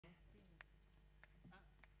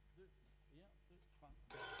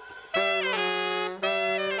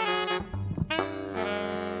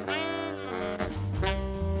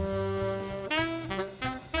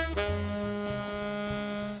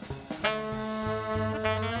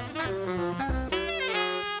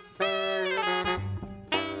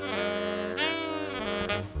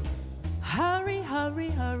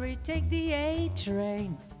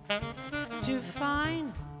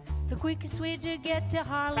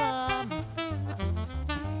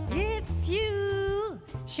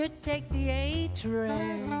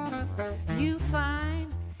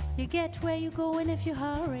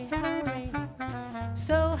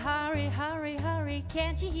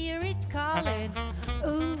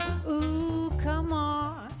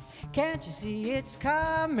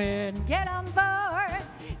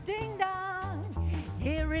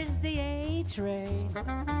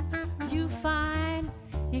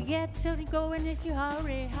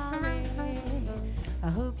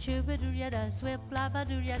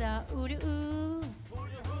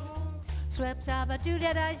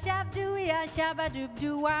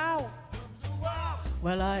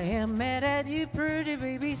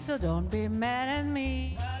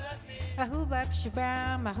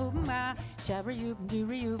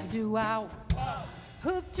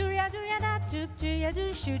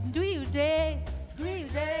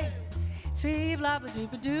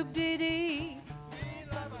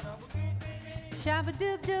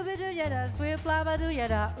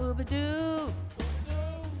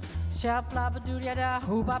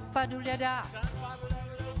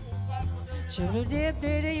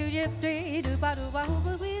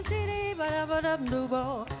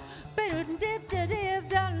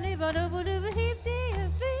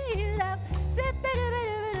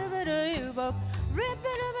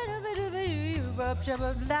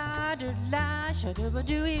la do la sha do ba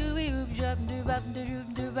do you jump do ba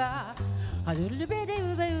do ba I do the bit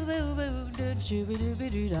do shoo be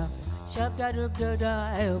do da shop da do da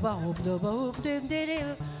e ba hop do ba hop dim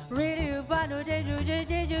de radio ba do de do dip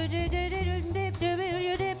do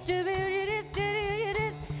dip do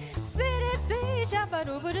sit it be shabba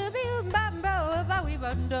do ba do bam ba we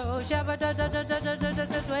bando shabba da da da da da da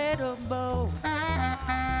da do bo.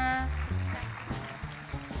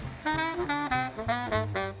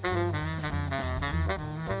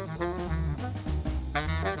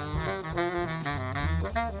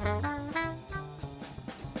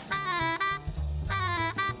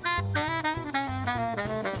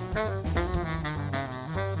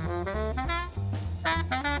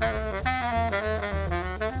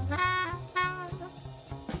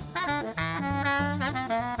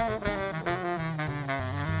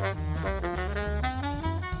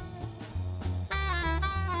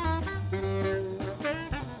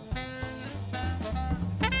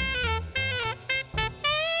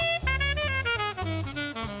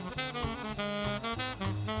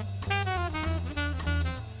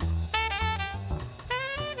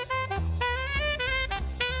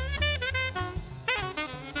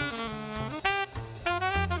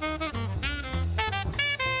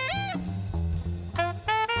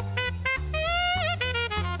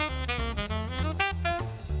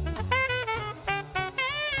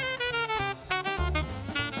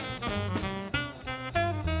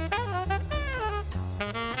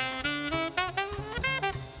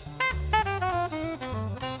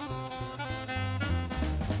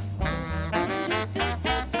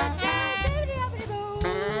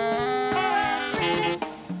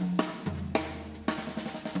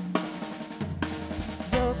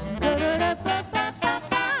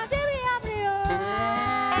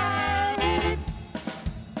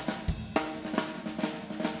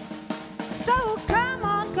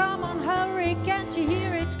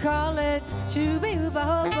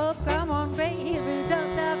 Come on, baby,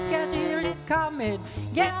 don't stop, catch yours coming.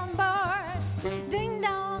 Get on board. Ding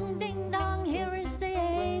dong, here is the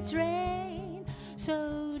A train.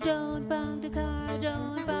 So don't bunk the car,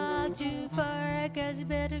 don't park too far, 'cause you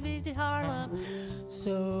better be to Harlem.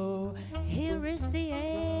 So here is the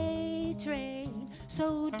A train.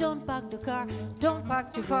 So don't park the car, don't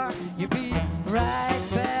park too far. You'll be right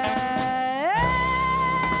back.